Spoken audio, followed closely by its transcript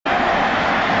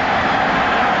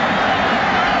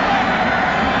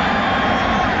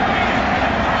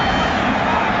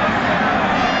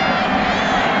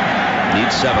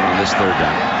7 on this 3rd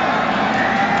down.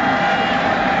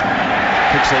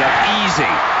 Picks it up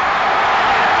easy.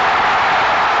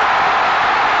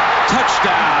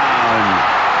 Touchdown.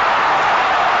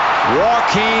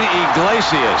 Juaquin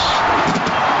Iglesias.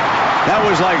 That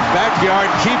was like backyard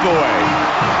keep away.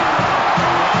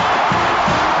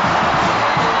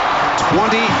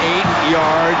 28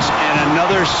 yards and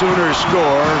another Sooner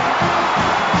score.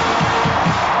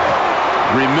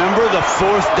 Remember the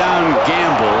 4th down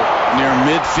gamble near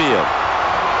midfield.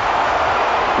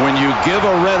 When you give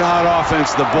a red-hot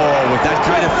offense the ball with that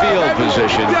kind of field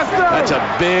position, that's a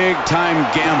big-time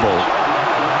gamble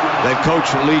that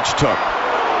Coach Leach took.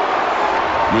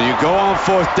 When you go on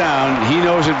 4th down, he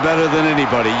knows it better than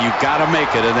anybody. You got to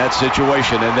make it in that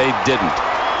situation, and they didn't.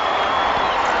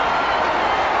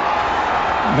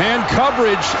 Man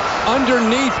coverage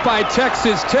underneath by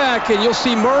Texas Tech, and you'll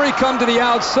see Murray come to the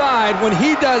outside. When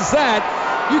he does that,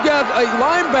 you got a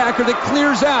linebacker that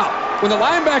clears out. When the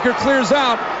linebacker clears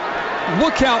out,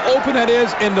 look how open that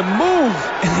is, and the move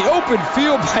in the open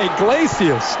field by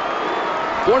Iglesias.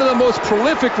 One of the most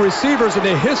prolific receivers in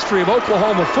the history of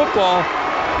Oklahoma football.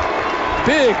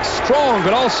 Big, strong,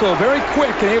 but also very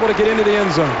quick and able to get into the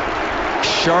end zone.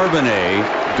 Charbonnet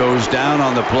goes down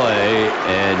on the play,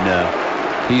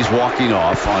 and he's walking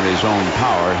off on his own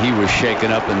power. He was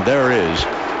shaken up, and there is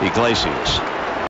Iglesias.